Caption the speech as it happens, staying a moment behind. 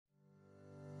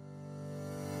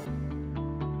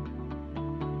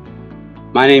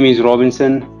My name is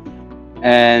Robinson,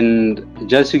 and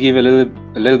just to give a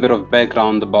little bit of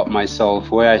background about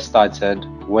myself, where I started,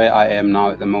 where I am now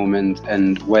at the moment,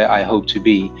 and where I hope to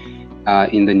be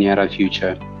in the nearer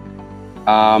future.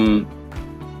 From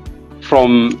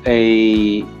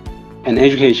an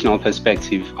educational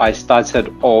perspective, I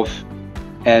started off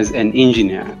as an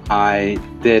engineer. I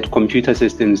did computer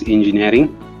systems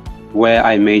engineering, where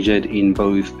I majored in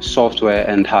both software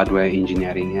and hardware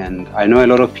engineering. And I know a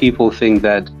lot of people think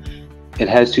that it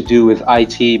has to do with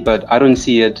IT, but I don't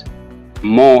see it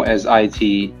more as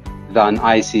IT than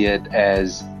I see it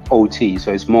as OT.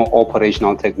 So it's more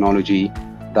operational technology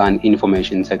than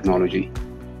information technology.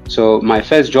 So my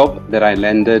first job that I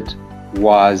landed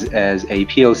was as a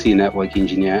PLC network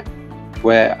engineer,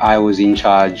 where I was in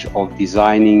charge of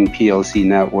designing PLC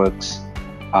networks,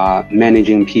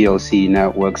 managing PLC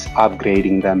networks,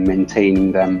 upgrading them,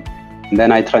 maintaining them. And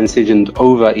then I transitioned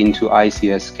over into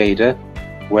ICS SCADA,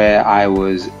 where I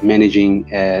was managing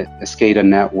a SCADA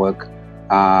network,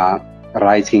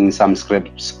 writing some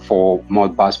scripts for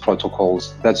Modbus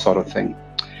protocols, that sort of thing.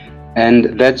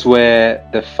 And that's where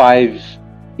the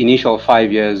initial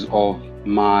 5 years of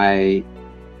my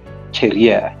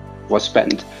career was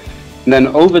spent. And then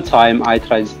over time, I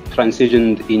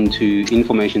transitioned into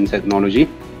information technology.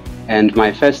 And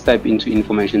my first step into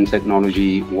information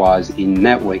technology was in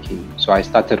networking. So I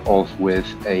started off with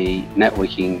a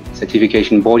networking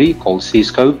certification body called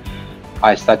Cisco.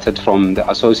 I started from the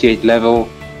associate level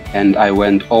and I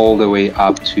went all the way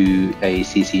up to a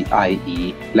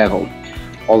CCIE level.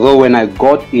 Although when I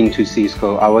got into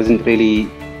Cisco, I wasn't really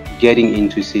getting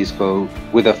into Cisco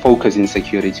with a focus in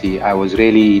security. I was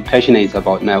really passionate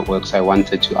about networks. I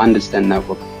wanted to understand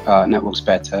networks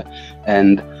better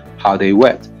and how they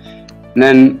worked. And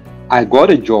then I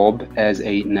got a job as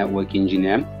a network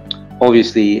engineer.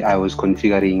 Obviously, I was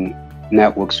configuring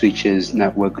network switches,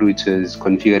 network routers,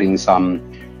 configuring some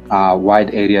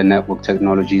wide area network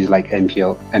technologies like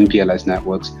MPLS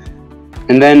networks.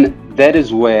 And then that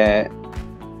is where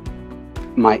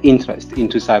my interest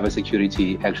into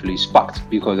cybersecurity actually sparked,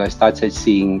 because I started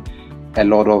seeing a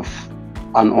lot of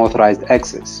unauthorized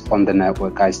access on the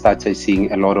network. I started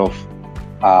seeing a lot of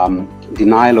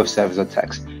denial of service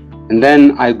attacks. And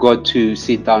then I got to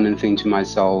sit down and think to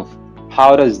myself,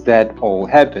 how does that all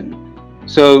happen?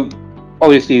 So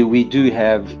obviously we do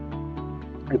have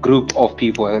a group of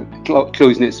people, a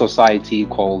close-knit society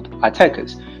called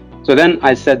attackers. So then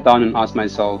I sat down and asked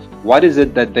myself, what is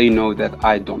it that they know that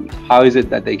I don't? How is it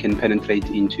that they can penetrate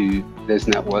into this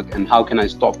network, and how can I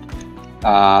stop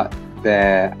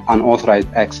the unauthorized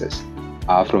access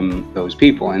from those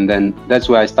people? And then that's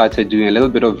where I started doing a little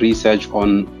bit of research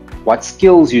on what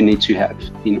skills you need to have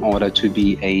in order to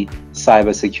be a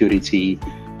cybersecurity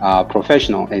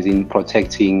professional, as in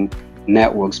protecting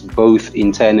networks both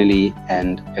internally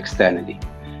and externally.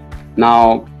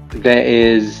 Now, there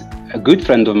is a good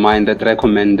friend of mine that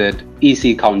recommended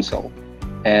EC-Council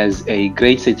as a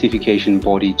great certification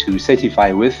body to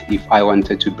certify with if I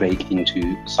wanted to break into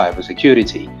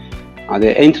cybersecurity.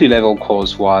 The entry-level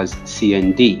course was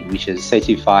CND, which is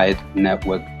Certified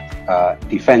Network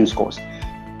Defense course.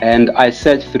 And I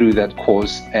sat through that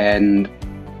course, and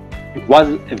it was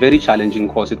a very challenging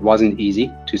course. It wasn't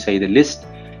easy, to say the least.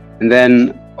 And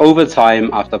then over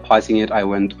time, after passing it, I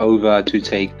went over to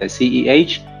take the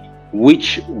CEH,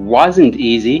 which wasn't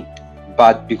easy,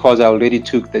 but because I already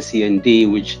took the CND,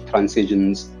 which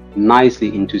transitions nicely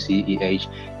into CEH,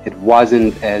 it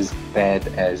wasn't as bad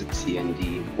as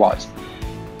CND was.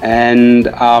 And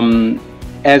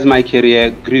as my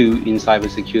career grew in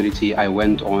cybersecurity, I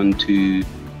went on to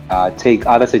take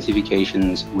other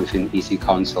certifications within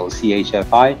EC-Council,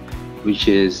 CHFI, which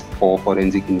is for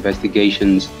forensic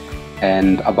investigations.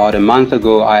 And about a month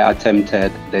ago, I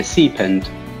attempted the CPENT,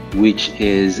 which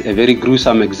is a very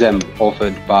gruesome exam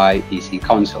offered by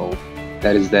EC-Council.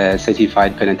 That is the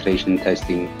Certified Penetration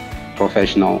Testing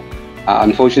Professional.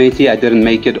 Unfortunately, I didn't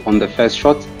make it on the first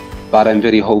shot, but I'm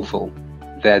very hopeful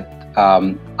that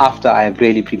after I have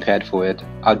really prepared for it,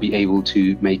 I'll be able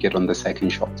to make it on the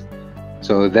second shot.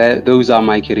 So those are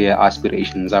my career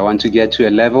aspirations. I want to get to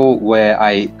a level where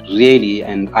I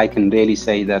can really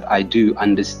say that I do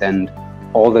understand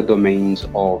all the domains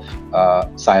of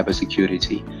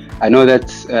cybersecurity. I know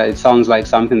that it sounds like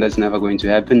something that's never going to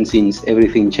happen, since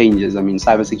everything changes. I mean,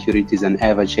 cybersecurity is an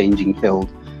ever-changing field.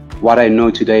 What I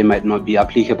know today might not be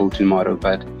applicable tomorrow,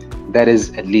 but that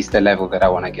is at least the level that I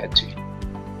want to get to.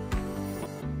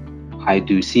 I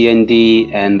do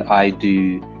CND and I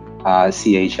do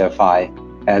CHFI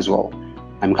as well.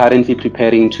 I'm currently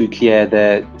preparing to clear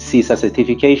the CISA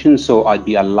certification, so I'd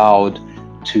be allowed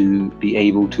to be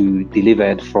able to deliver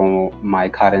it from my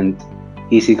current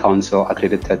EC-Council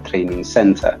accredited training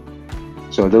center.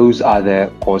 So those are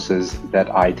the courses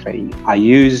that I train. I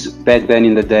use, back then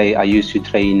in the day, I used to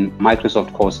train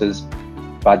Microsoft courses,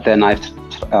 but then I've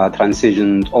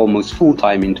transitioned almost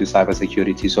full-time into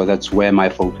cybersecurity, so that's where my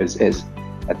focus is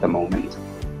at the moment.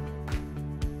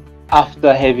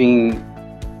 After having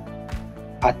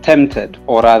attempted,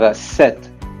 or rather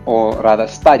studied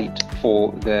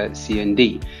for the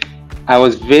CND, I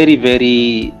was very,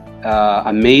 very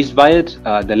amazed by it,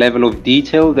 the level of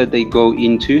detail that they go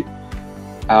into,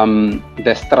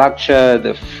 the structure,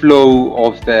 the flow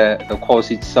of the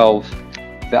course itself,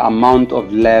 the amount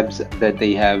of labs that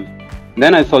they have.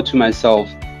 Then I thought to myself,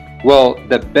 well,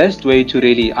 the best way to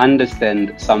really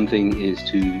understand something is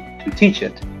to teach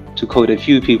it, to code a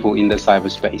few people in the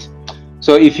cyberspace.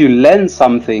 So if you learn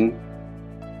something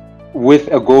with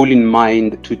a goal in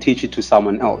mind to teach it to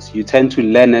someone else, you tend to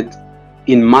learn it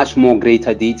in much more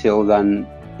greater detail than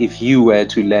if you were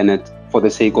to learn it for the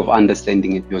sake of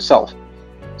understanding it yourself.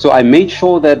 So I made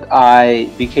sure that I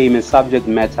became a subject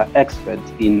matter expert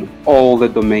in all the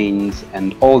domains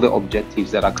and all the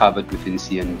objectives that are covered within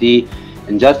CND.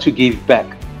 And just to give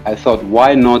back, I thought,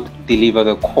 why not deliver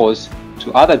the course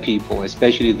to other people,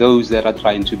 especially those that are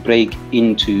trying to break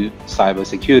into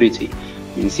cybersecurity.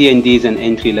 I mean, CND is an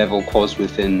entry-level course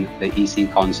within the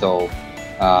EC-Council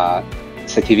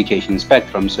certification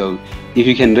spectrum. So if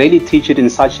you can really teach it in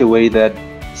such a way that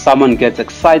someone gets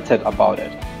excited about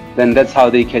it, then that's how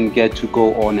they can get to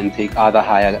go on and take other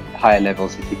higher level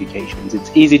certifications.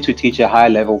 It's easy to teach a higher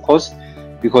level course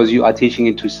because you are teaching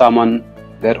it to someone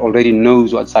that already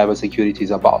knows what cybersecurity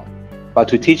is about. But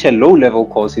to teach a low level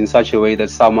course in such a way that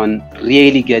someone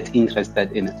really gets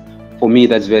interested in it, for me,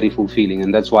 that's very fulfilling.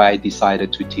 And that's why I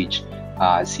decided to teach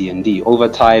CND. Over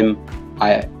time,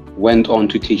 I went on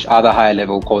to teach other higher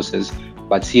level courses,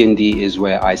 but CND is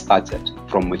where I started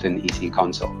from within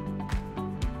EC-Council.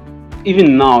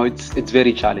 Even now, it's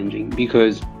very challenging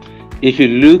because if you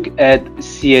look at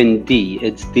CND,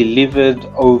 it's delivered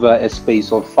over a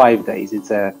space of 5 days.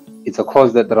 It's a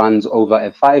course that runs over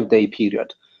a 5-day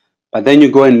period. But then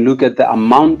you go and look at the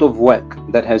amount of work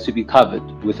that has to be covered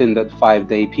within that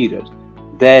 5-day period.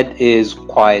 That is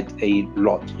quite a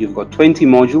lot. You've got 20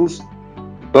 modules,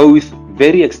 both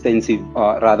very extensive,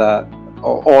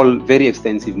 all very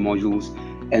extensive modules.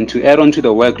 And to add on to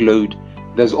the workload,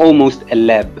 there's almost a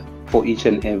lab for each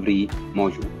and every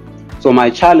module. So my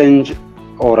challenge,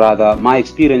 or rather my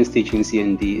experience teaching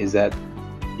CND, is that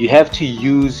you have to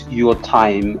use your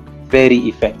time very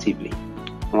effectively,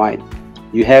 right?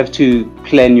 You have to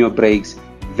plan your breaks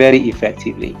very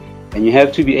effectively, and you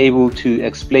have to be able to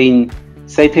explain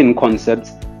certain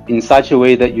concepts in such a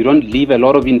way that you don't leave a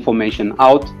lot of information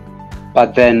out,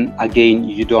 but then again,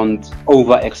 you don't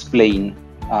over-explain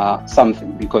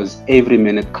something, because every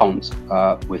minute counts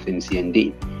within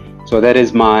CND. So that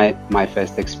is my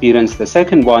first experience. The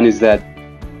second one is that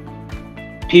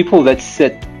people that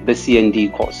sit the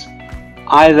CND course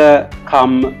either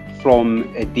come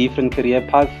from a different career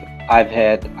path. I've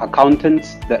had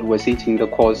accountants that were sitting the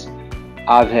course.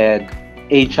 I've had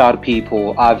HR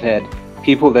people. I've had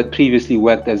people that previously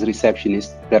worked as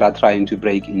receptionists that are trying to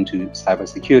break into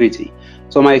cybersecurity.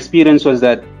 So my experience was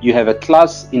that you have a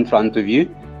class in front of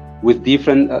you with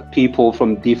different people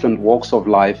from different walks of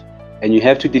life, and you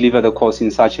have to deliver the course in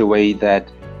such a way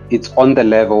that it's on the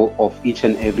level of each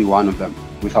and every one of them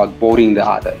without boring the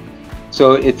other.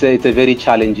 So it's a very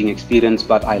challenging experience,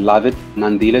 but I love it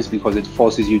nonetheless, because it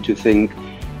forces you to think.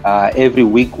 Every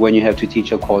week when you have to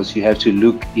teach a course, you have to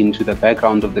look into the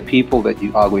background of the people that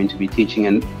you are going to be teaching,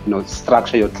 and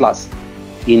structure your class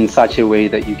in such a way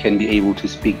that you can be able to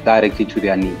speak directly to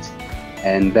their needs.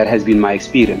 And that has been my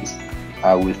experience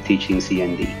with teaching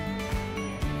CND.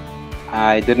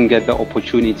 I didn't get the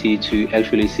opportunity to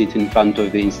actually sit in front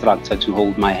of the instructor to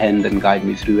hold my hand and guide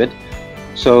me through it.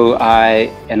 So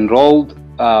I enrolled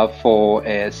for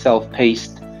a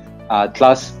self-paced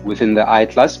class within the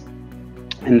I-class,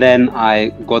 and then I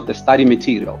got the study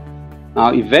material.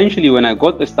 Now, eventually, when I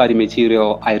got the study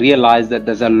material, I realized that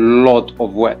there's a lot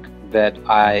of work that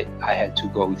I had to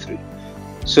go through.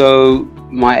 So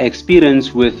my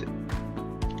experience with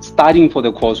studying for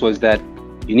the course was that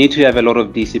you need to have a lot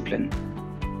of discipline,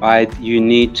 right? You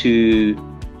need to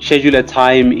schedule a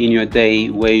time in your day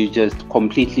where you just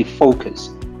completely focus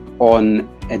on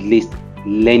at least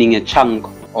learning a chunk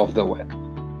of the work,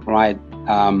 right?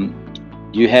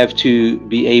 You have to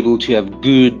be able to have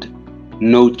good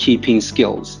note-keeping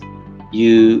skills.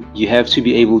 You have to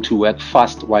be able to work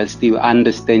fast while still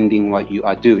understanding what you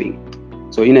are doing.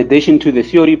 So in addition to the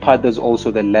theory part, there's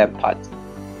also the lab part.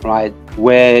 right,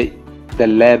 where the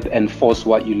lab enforce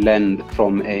what you learned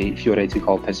from a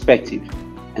theoretical perspective.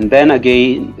 And then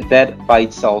again, that by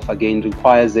itself again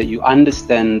requires that you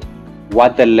understand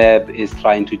what the lab is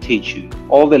trying to teach you.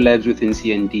 All the labs within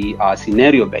CND are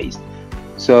scenario based.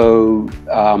 So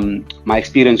my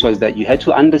experience was that you had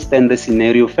to understand the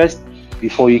scenario first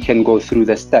before you can go through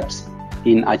the steps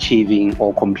in achieving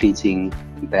or completing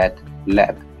that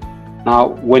lab. Now,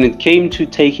 when it came to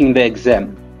taking the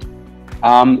exam,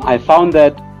 I found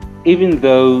that even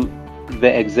though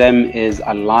the exam is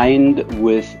aligned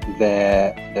with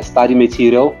the study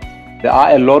material, there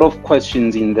are a lot of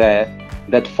questions in there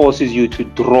that forces you to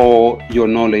draw your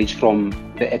knowledge from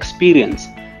the experience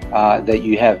that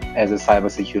you have as a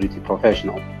cybersecurity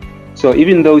professional. So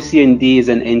even though CND is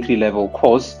an entry-level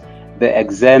course, the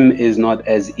exam is not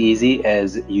as easy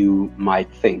as you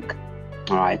might think.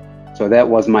 All right. So that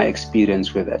was my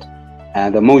experience with it.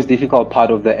 And the most difficult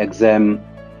part of the exam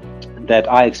that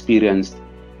I experienced,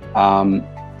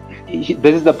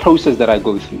 this is the process that I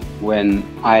go through when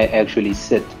I actually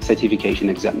sit certification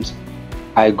exams.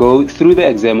 I go through the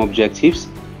exam objectives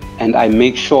and I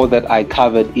make sure that I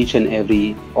covered each and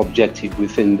every objective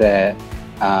within the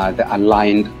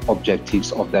aligned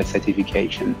objectives of that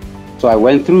certification. So I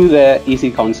went through the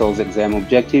EC-Council's exam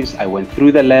objectives, I went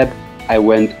through the lab, I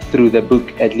went through the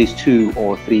book at least 2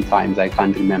 or 3 times, I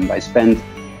can't remember. I spent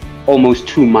almost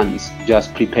 2 months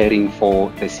just preparing for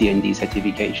the CND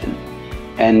certification.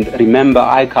 And remember,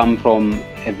 I come from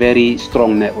a very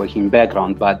strong networking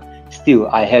background, but still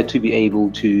I had to be able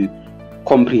to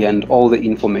comprehend all the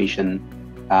information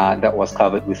that was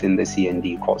covered within the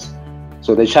CND course.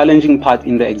 So the challenging part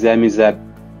in the exam is that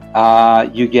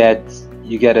you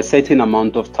get a certain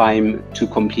amount of time to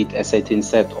complete a certain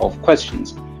set of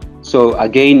questions. So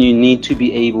again, you need to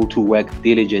be able to work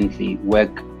diligently,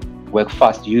 work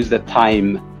fast, use the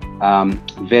time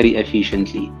very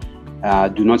efficiently.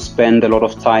 Do not spend a lot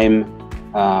of time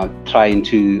trying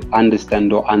to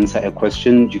understand or answer a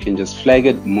question. You can just flag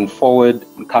it, move forward,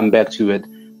 and come back to it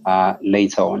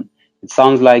later on. It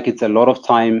sounds like it's a lot of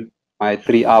time,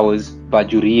 3 hours,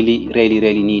 but you really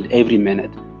need every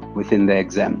minute within the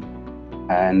exam.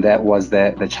 And that was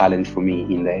the challenge for me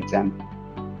in the exam.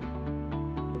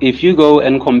 If you go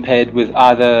and compare it with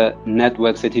other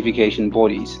network certification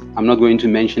bodies, I'm not going to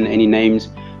mention any names,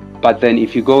 but then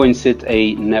if you go and sit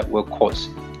a network course,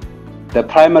 the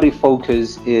primary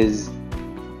focus is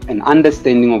an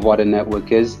understanding of what a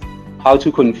network is, how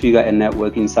to configure a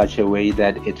network in such a way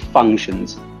that it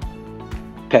functions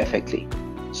perfectly.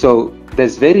 So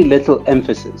there's very little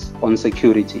emphasis on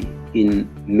security in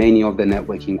many of the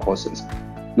networking courses.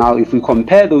 Now, if we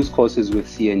compare those courses with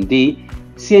CND,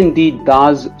 CND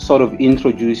does sort of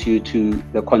introduce you to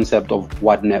the concept of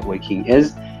what networking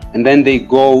is, and then they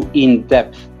go in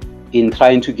depth in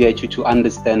trying to get you to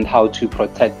understand how to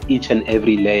protect each and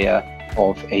every layer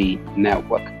of a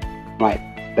network, right?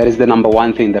 That is the number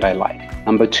one thing that I like.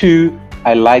 Number two,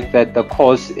 I like that the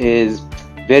course is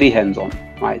very hands-on,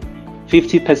 right?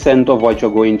 50% of what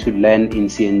you're going to learn in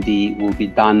CND will be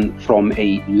done from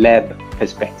a lab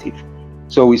perspective.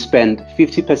 So we spend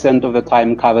 50% of the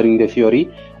time covering the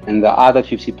theory, and the other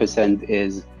 50%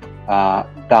 is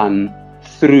done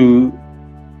through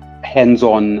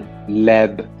hands-on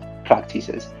lab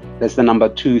practices. That's the number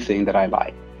two thing that I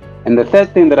like. And the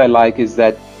third thing that I like is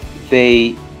that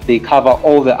they cover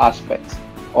all the aspects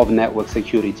of network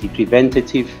security: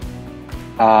 preventative,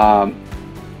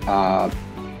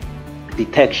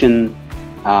 detection,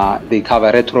 they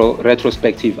cover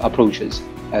retrospective approaches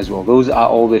as well. Those are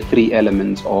all the 3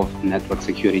 elements of network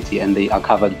security, and they are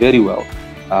covered very well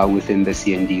within the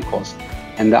CND course.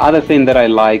 And the other thing that I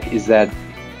like is that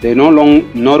they not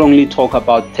only talk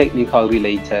about technical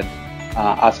related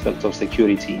aspects of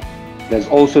security, there's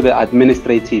also the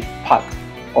administrative part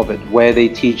of it, where they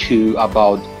teach you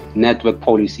about network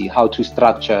policy, how to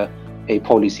structure a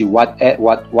policy, what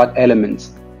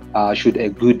elements should a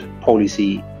good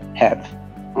policy have.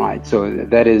 Right, so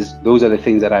those are the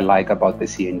things that I like about the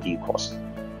CND course.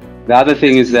 The other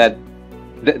thing is that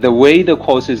the way the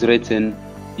course is written,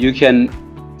 you can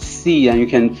see and you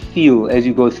can feel as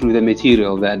you go through the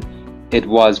material that it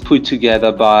was put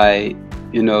together by,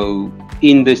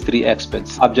 industry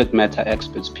experts, subject matter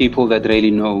experts, people that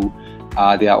really know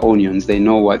their onions, they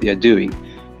know what they're doing,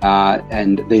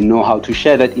 and they know how to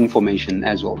share that information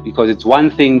as well. Because it's one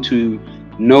thing to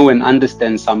know and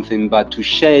understand something, but to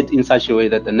share it in such a way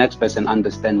that the next person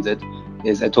understands it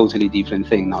is a totally different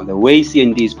thing. Now, the way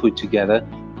CND is put together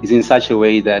is in such a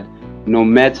way that no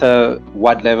matter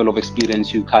what level of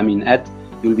experience you come in at,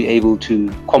 you'll be able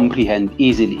to comprehend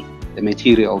easily the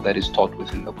material that is taught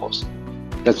within the course.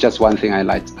 That's just one thing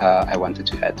I wanted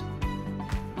to add.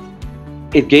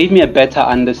 It gave me a better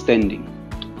understanding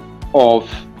of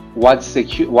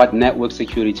what network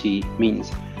security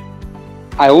means.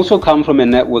 I also come from a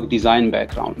network design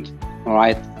background, all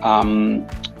right?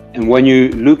 And when you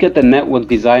look at the network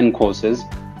design courses,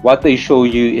 what they show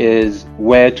you is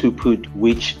where to put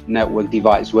which network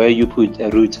device, where you put a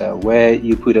router, where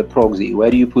you put a proxy,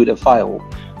 where do you put a firewall,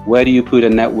 where do you put a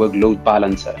network load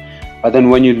balancer. But then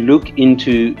when you look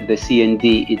into the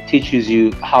CND, it teaches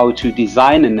you how to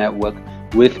design a network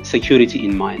with security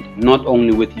in mind, not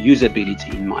only with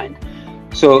usability in mind.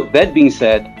 So that being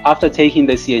said, after taking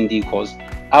the CND course,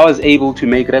 I was able to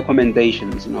make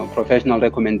recommendations, professional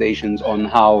recommendations on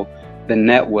how the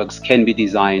networks can be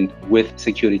designed with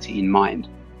security in mind,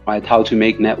 right? How to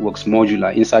make networks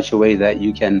modular in such a way that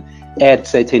you can add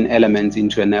certain elements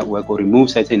into a network or remove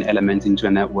certain elements into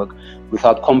a network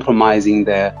without compromising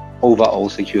the overall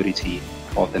security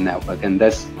of the network. And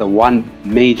that's the one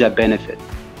major benefit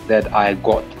that I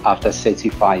got after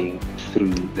certifying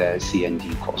through the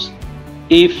CND course.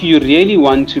 If you really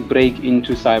want to break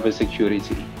into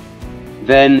cybersecurity,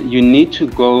 then you need to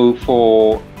go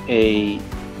for a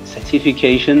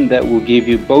certification that will give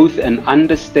you both an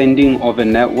understanding of a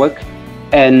network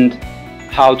and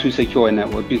how to secure a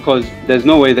network, because there's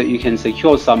no way that you can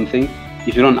secure something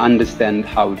if you don't understand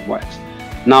how it works.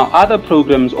 Now, other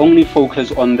programs only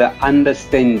focus on the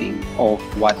understanding of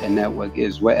what a network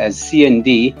is, whereas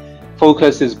CND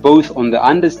focuses both on the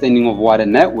understanding of what a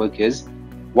network is,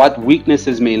 what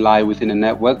weaknesses may lie within a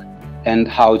network, and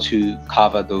how to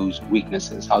cover those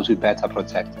weaknesses, how to better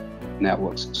protect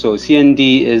networks. So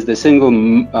CND is the single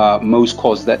most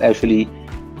course that actually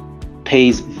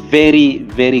pays very,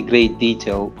 very great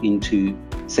detail into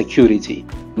security,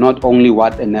 not only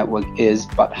what a network is,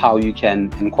 but how you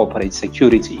can incorporate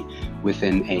security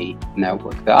within a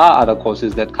network. There are other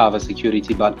courses that cover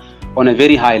security, but on a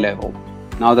very high level.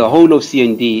 Now, the whole of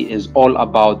CND is all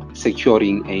about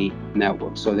securing a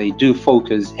network. So they do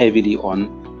focus heavily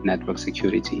on network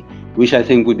security, which I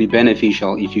think would be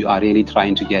beneficial if you are really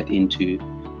trying to get into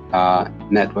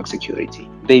network security.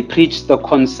 They preach the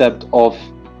concept of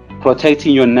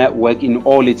protecting your network in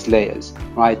all its layers,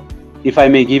 right? If I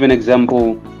may give an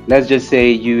example, let's just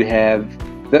say you have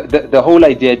the whole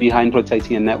idea behind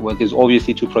protecting a network is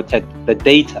obviously to protect the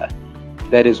data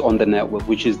that is on the network,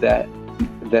 which is the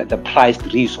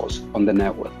priced resource on the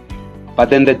network. But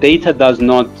then the data does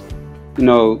not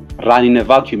run in a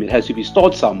vacuum. It has to be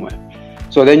stored somewhere.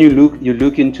 So then you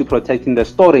look into protecting the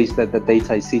storage that the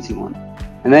data is sitting on.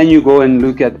 And then you go and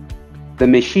look at the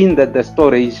machine that the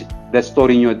storage that's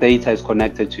storing your data is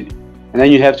connected to. And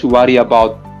then you have to worry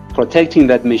about protecting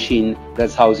that machine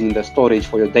that's housing the storage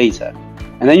for your data.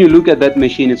 And then you look at that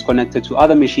machine, it's connected to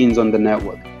other machines on the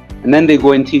network. And then they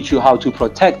go and teach you how to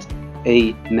protect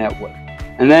a network.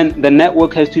 And then the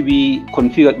network has to be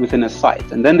configured within a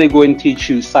site. And then they go and teach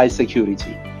you site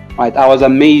security, right? I was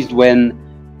amazed when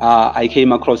I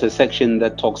came across a section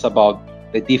that talks about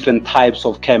the different types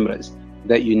of cameras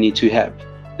that you need to have.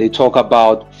 They talk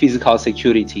about physical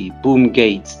security, boom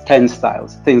gates,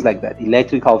 turnstiles, things like that,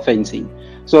 electrical fencing.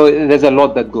 So there's a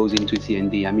lot that goes into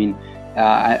CND. I mean,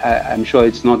 I'm sure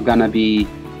it's not gonna be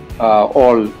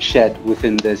all shared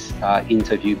within this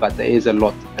interview, but there is a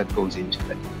lot that goes into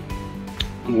it.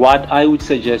 What I would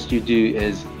suggest you do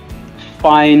is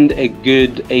find a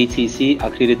good ATC,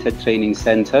 accredited training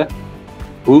center,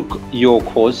 book your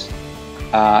course,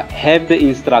 have the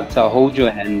instructor hold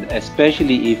your hand,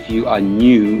 especially if you are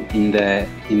new in the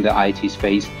IT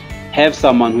space. Have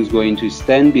someone who's going to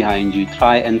stand behind you,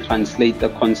 try and translate the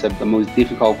concept, the most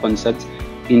difficult concepts,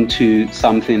 into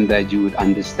something that you would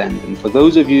understand. And for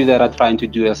those of you that are trying to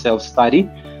do a self-study,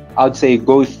 I'd say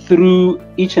go through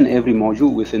each and every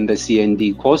module within the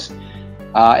CND course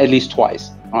at least twice.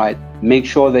 All right, make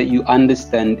sure that you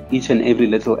understand each and every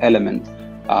little element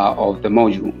of the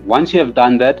module. Once you have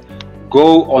done that,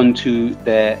 go on to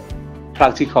the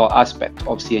practical aspect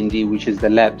of CND, which is the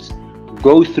labs.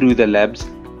 Go through the labs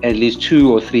at least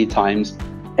 2 or 3 times.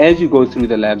 As you go through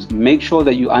the labs, make sure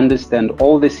that you understand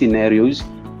all the scenarios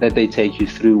that they take you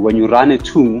through. When you run a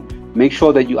tool, make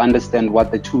sure that you understand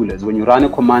what the tool is. When you run a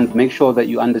command, make sure that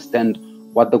you understand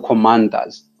what the command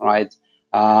does, right?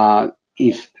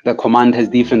 If the command has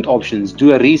different options,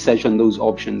 do a research on those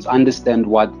options, understand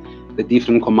what the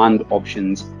different command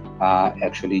options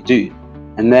actually do.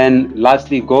 And then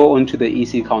lastly, go onto the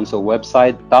EC-Council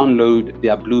website, download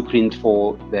their blueprint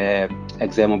for the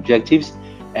exam objectives,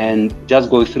 and just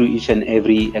go through each and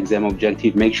every exam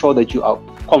objective. Make sure that you are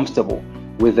comfortable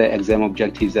with the exam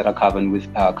objectives that are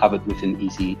covered within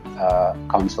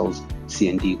EC-Council's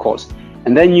CND course.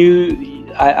 And then you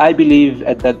I believe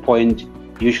at that point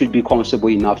you should be comfortable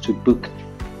enough to book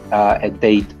a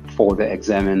date for the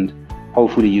exam, and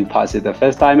hopefully you pass it the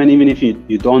first time. And even if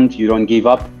you don't give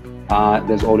up,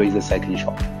 there's always a second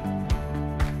shot.